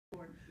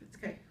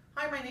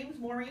Hi, my name is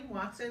Maureen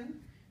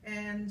Watson,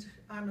 and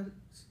I'm a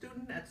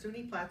student at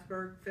SUNY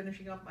Plattsburgh,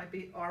 finishing up my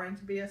RN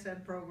to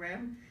BSN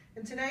program.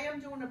 And today I'm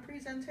doing a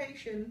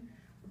presentation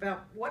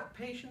about what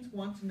patients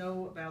want to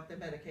know about their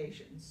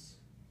medications.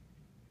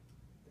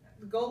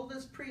 The goal of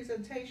this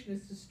presentation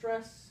is to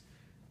stress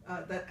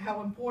that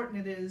how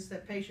important it is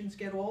that patients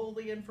get all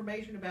the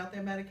information about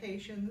their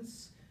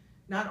medications,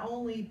 not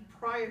only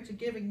prior to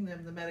giving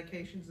them the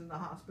medications in the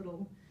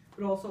hospital,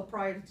 but also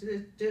prior to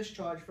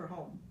discharge for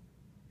home.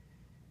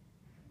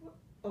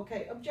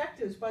 Okay,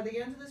 objectives. By the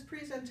end of this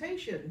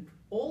presentation,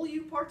 all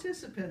you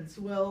participants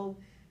will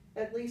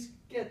at least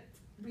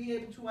be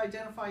able to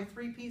identify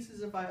 3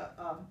 pieces of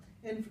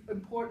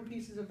important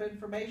pieces of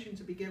information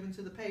to be given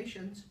to the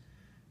patient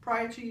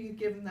prior to you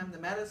giving them the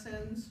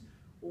medicines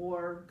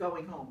or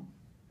going home.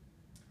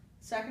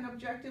 Second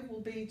objective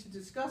will be to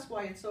discuss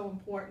why it's so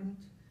important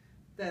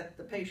that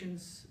the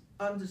patients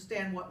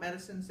understand what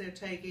medicines they're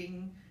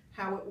taking,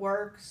 how it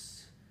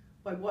works,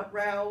 by what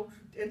route,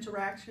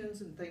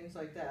 interactions, and things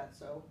like that.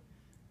 So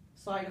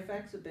side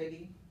effects, a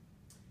biggie.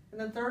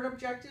 And then third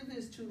objective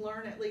is to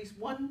learn at least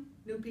one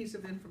new piece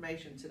of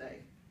information today.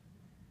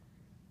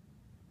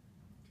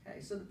 Okay,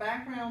 so the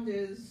background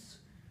is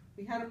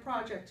we had a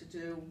project to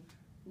do,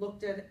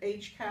 looked at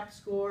HCAP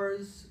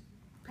scores,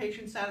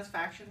 patient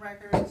satisfaction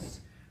records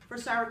for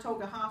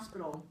Saratoga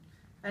Hospital,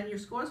 and your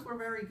scores were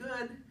very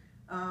good.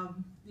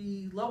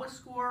 The lowest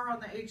score on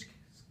the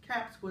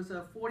HCAPs was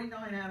a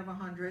 49 out of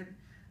 100,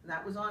 and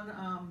that was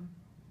on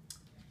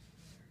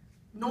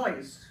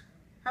noise.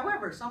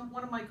 However,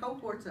 one of my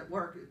cohorts at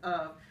work,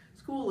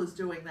 school is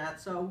doing that.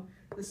 So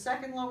the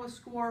second lowest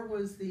score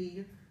was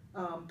the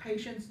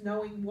patients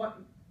knowing what,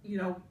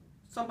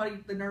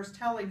 the nurse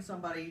telling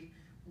somebody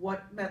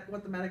what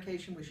the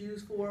medication was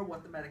used for,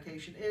 what the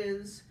medication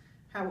is,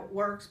 how it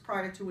works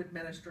prior to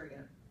administering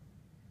it.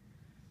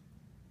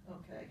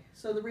 Okay,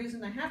 so the reason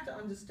they have to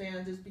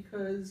understand is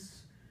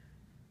because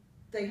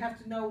they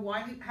have to know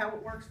how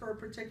it works for a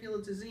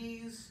particular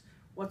disease,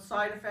 what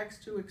side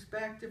effects to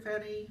expect, if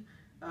any,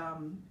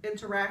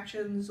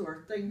 interactions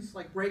or things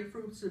like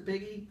grapefruit's a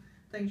biggie,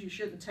 things you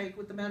shouldn't take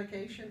with the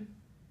medication.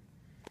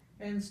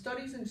 And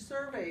studies and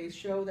surveys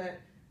show that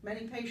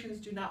many patients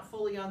do not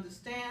fully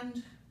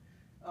understand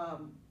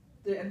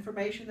the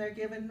information they're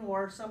given,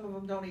 or some of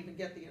them don't even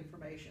get the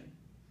information.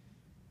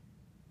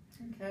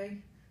 Okay,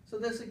 so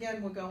this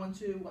again,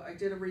 I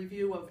did a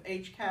review of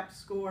HCAP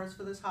scores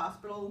for this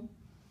hospital,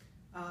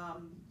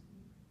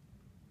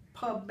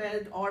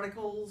 PubMed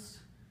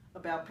articles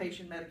about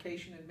patient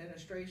medication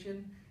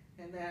administration,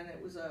 and then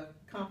it was a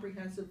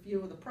comprehensive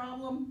view of the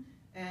problem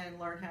and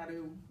learn how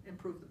to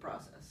improve the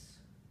process.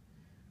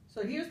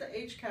 So here's the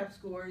HCAP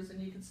scores,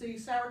 and you can see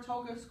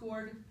Saratoga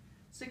scored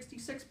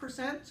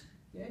 66%.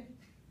 Yay.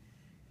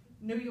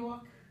 New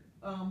York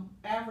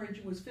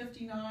average was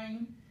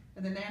 59,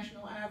 and the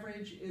national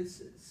average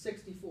is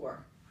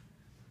 64.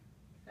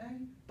 Okay,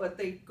 but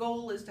the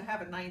goal is to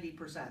have a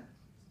 90%.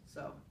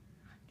 So,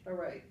 all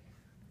right.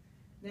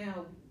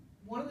 Now,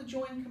 one of the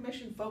Joint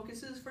Commission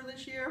focuses for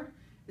this year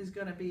is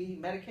going to be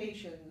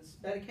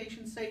medications,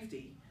 medication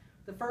safety.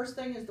 The first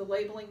thing is the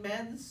labeling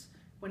meds.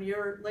 When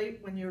you're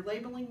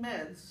labeling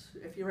meds,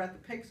 if you're at the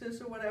Pyxis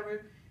or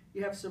whatever,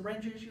 you have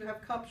syringes, you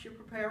have cups, you're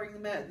preparing the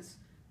meds.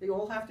 They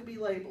all have to be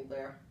labeled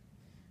there.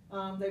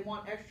 They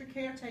want extra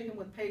care taken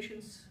with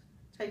patients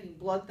taking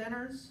blood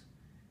thinners,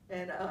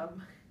 and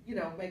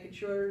making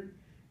sure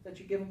that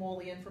you give them all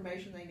the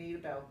information they need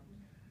about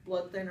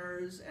blood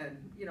thinners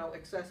and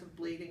excessive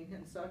bleeding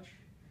and such.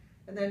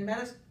 And then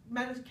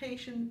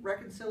medication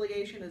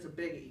reconciliation is a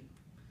biggie.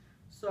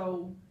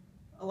 So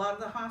a lot of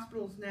the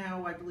hospitals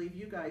now, I believe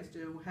you guys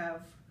do,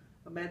 have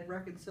a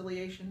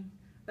medication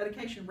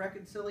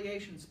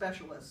reconciliation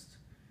specialist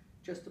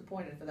just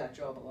appointed for that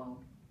job alone.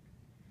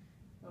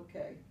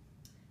 Okay.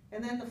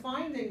 And then the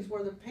findings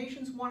were the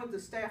patients wanted the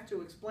staff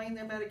to explain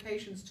their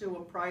medications to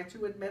them prior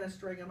to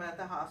administering them at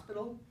the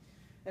hospital.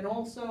 And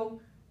also,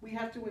 we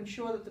have to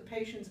ensure that the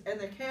patients and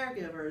their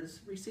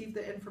caregivers receive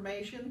the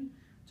information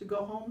to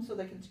go home so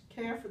they can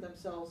care for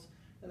themselves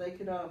and they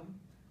can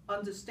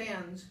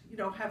understand,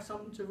 have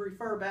something to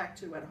refer back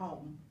to at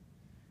home.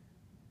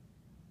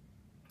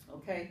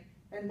 Okay,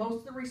 and most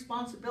of the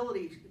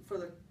responsibility for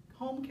the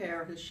home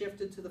care has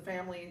shifted to the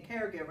family and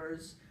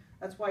caregivers.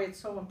 That's why it's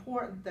so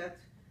important that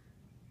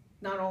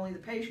not only the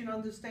patient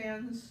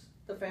understands,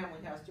 the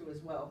family has to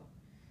as well.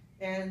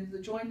 And the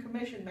Joint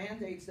Commission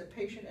mandates that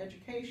patient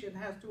education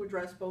has to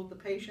address both the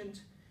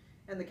patient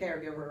and the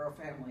caregiver or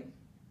family.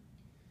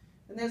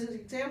 And there's an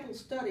example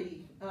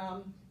study.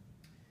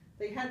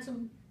 They had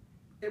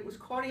it was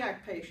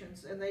cardiac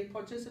patients, and they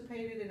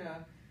participated in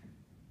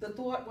the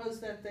thought was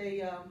that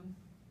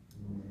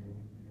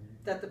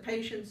that the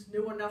patients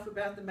knew enough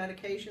about the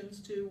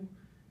medications to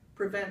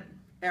prevent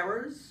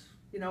errors.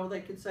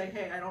 They could say,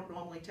 hey, I don't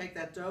normally take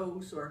that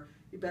dose, or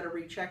you better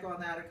recheck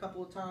on that a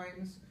couple of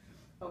times.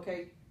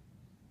 Okay.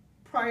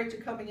 Prior to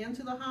coming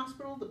into the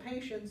hospital, the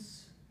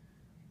patients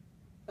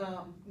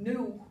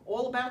knew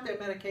all about their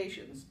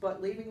medications,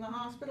 but leaving the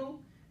hospital,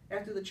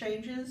 After the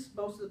changes,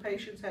 most of the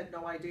patients had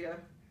no idea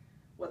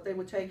what they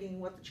were taking,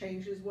 what the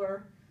changes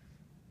were.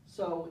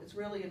 So it's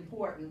really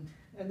important.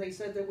 And they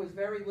said there was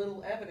very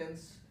little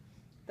evidence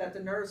that the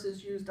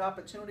nurses used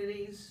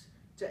opportunities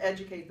to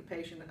educate the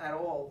patient at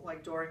all,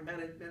 like during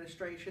med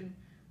administration.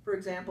 For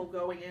example,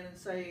 going in and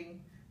saying,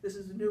 this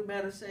is a new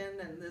medicine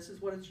and this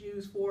is what it's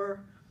used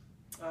for.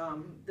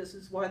 This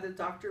is why the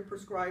doctor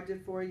prescribed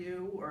it for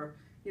you, or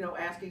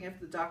asking if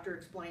the doctor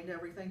explained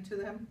everything to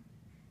them.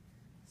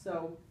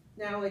 So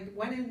now they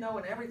went in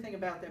knowing everything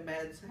about their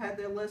meds, had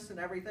their lists and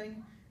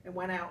everything, and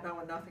went out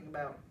knowing nothing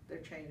about their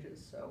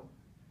changes. So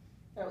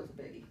that was a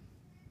biggie.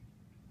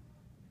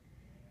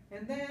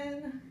 And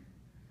then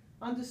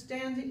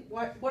understanding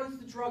what is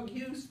the drug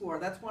used for.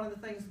 That's one of the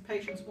things the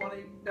patients want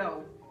to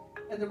know.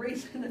 And the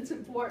reason it's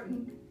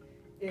important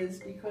is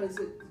because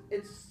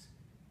it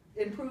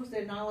improves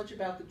their knowledge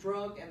about the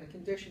drug and the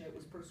condition it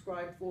was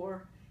prescribed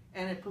for,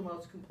 and it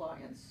promotes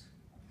compliance.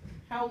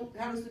 How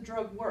does the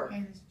drug work?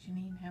 Hey, this is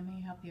Janine. How may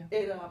I help you?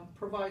 It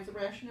provides a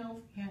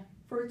rationale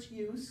for its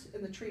use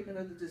in the treatment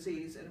of the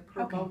disease, and it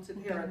promotes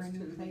adherence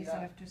to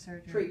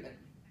the treatment.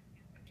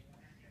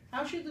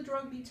 How should the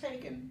drug be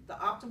taken? The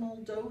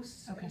optimal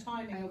dose and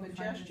timing of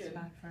ingestion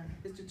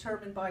is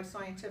determined by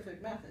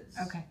scientific methods.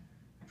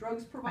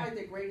 Drugs provide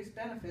their greatest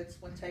benefits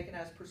when taken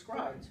as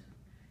prescribed.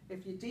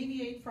 If you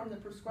deviate from the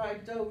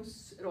prescribed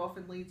dose, it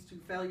often leads to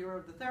failure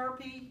of the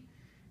therapy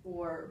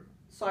or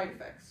side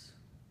effects.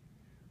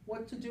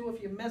 What to do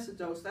if you miss a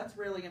dose, that's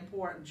really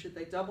important. Should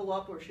they double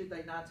up or should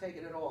they not take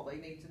it at all? They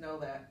need to know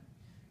that,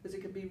 because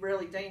it can be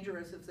really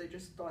dangerous if they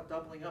just start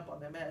doubling up on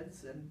their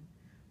meds and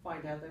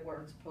find out they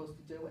weren't supposed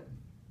to do it.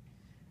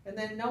 And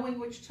then knowing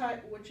which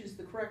is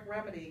the correct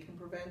remedy can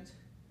prevent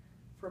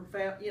from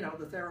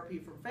the therapy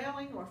from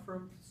failing or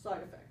from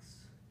side effects.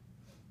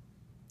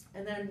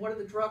 And then what are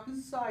the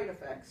drug's side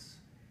effects?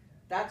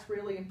 That's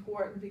really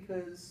important,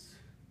 because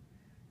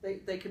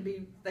they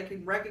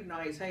can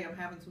recognize, hey, I'm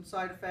having some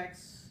side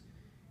effects,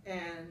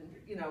 and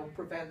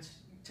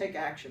take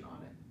action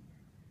on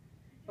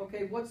it.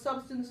 Okay, what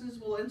substances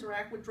will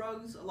interact with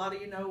drugs? A lot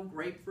of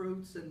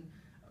grapefruits, and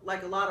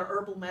like a lot of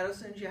herbal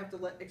medicines, you have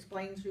to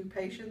explain to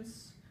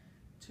patients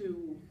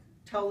to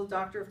tell the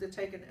doctor if they're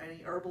taking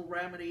any herbal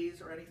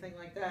remedies or anything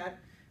like that.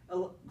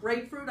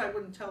 Grapefruit, I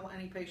wouldn't tell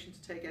any patient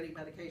to take any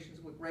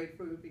medications with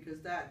grapefruit,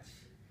 because that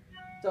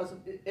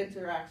it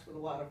interacts with a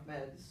lot of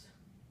meds.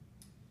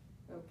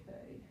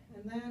 Okay,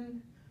 and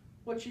then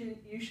what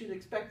you should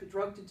expect the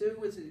drug to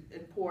do is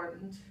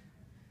important,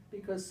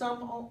 because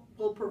some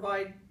will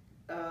provide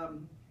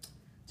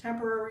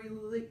temporary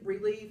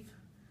relief,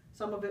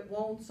 some of it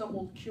won't, some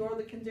will cure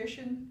the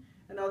condition,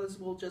 and others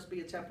will just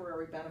be a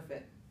temporary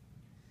benefit.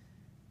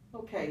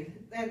 Okay,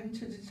 then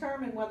to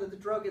determine whether the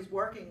drug is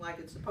working like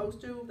it's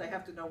supposed to, they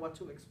have to know what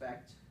to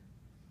expect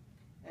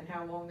and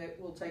how long it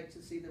will take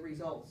to see the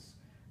results.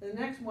 And the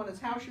next one is,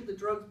 how should the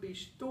drugs be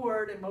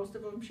stored? And most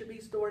of them should be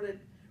stored at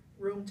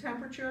room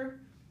temperature.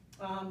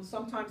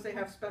 Sometimes they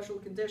have special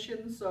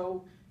conditions,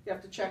 so you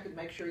have to check and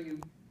make sure you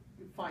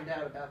find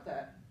out about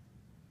that.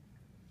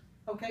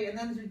 Okay, and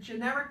then the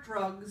generic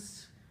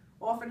drugs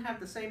often have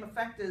the same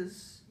effect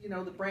as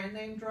the brand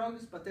name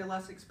drugs, but they're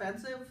less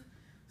expensive.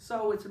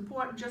 So it's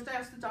important, just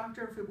ask the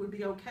doctor if it would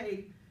be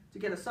okay to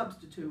get a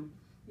substitute,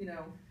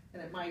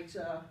 and it might,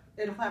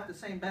 it'll have the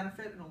same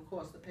benefit and it'll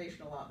cost the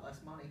patient a lot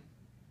less money.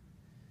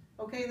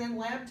 Okay, then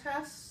lab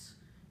tests.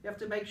 You have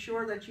to make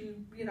sure that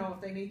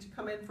if they need to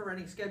come in for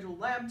any scheduled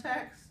lab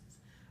tests,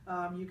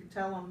 you can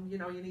tell them,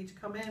 you need to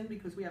come in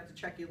because we have to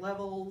check your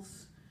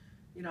levels,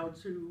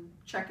 to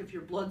check if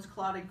your blood's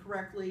clotting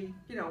correctly,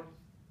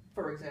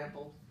 for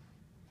example.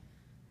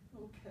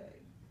 Okay.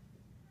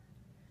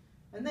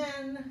 And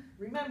then,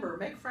 remember,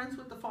 make friends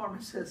with the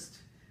pharmacist,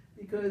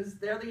 because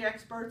they're the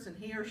experts and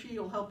he or she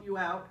will help you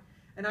out.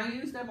 And I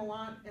use them a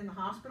lot in the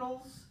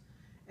hospitals,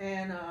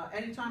 and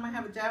anytime I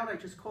have a doubt, I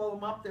just call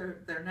them up.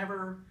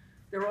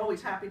 They're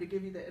always happy to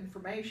give you the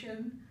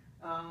information.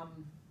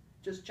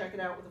 Just check it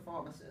out with a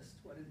pharmacist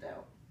when in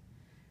doubt.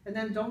 And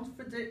then don't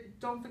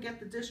forget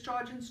the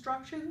discharge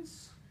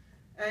instructions.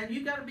 And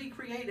you got to be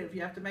creative.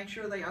 You have to make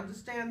sure they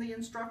understand the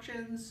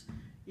instructions.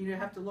 You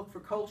have to look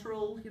for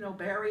cultural,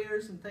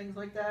 barriers and things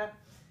like that.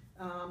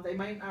 They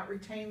might not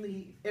retain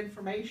the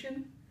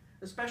information,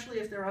 especially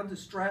if they're under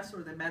stress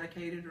or they're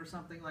medicated or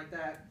something like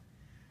that.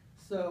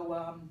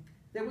 So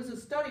there was a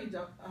study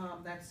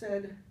that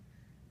said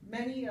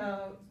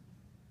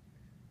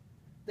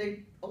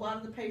a lot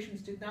of the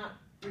patients did not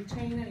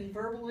retain any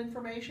verbal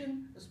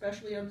information,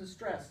 especially under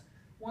stress.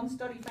 One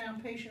study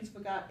found patients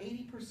forgot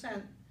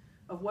 80%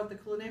 of what the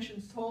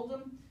clinicians told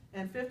them,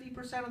 and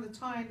 50% of the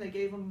time they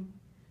gave them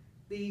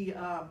the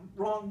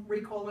wrong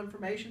recall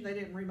information. They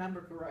didn't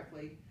remember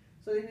correctly.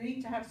 So they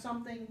need to have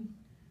something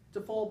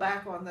to fall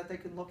back on that they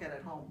can look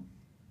at home.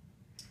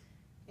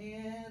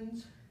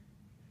 And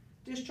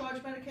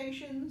discharge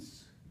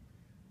medications,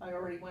 I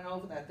already went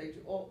over that.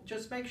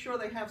 Just make sure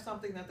they have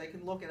something that they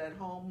can look at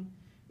home,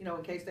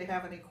 in case they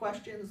have any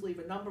questions, leave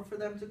a number for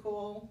them to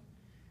call.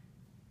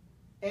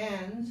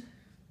 And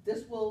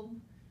this will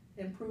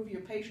improve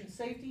your patient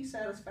safety,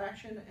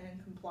 satisfaction,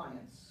 and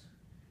compliance.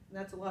 And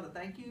that's a lot of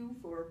thank you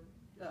for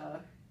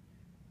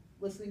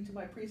listening to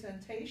my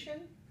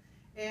presentation.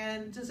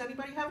 And does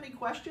anybody have any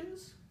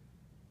questions?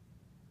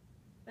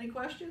 Any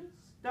questions?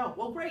 No?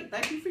 Well, great.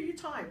 Thank you for your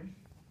time.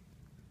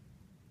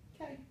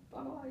 Okay,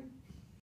 bye-bye.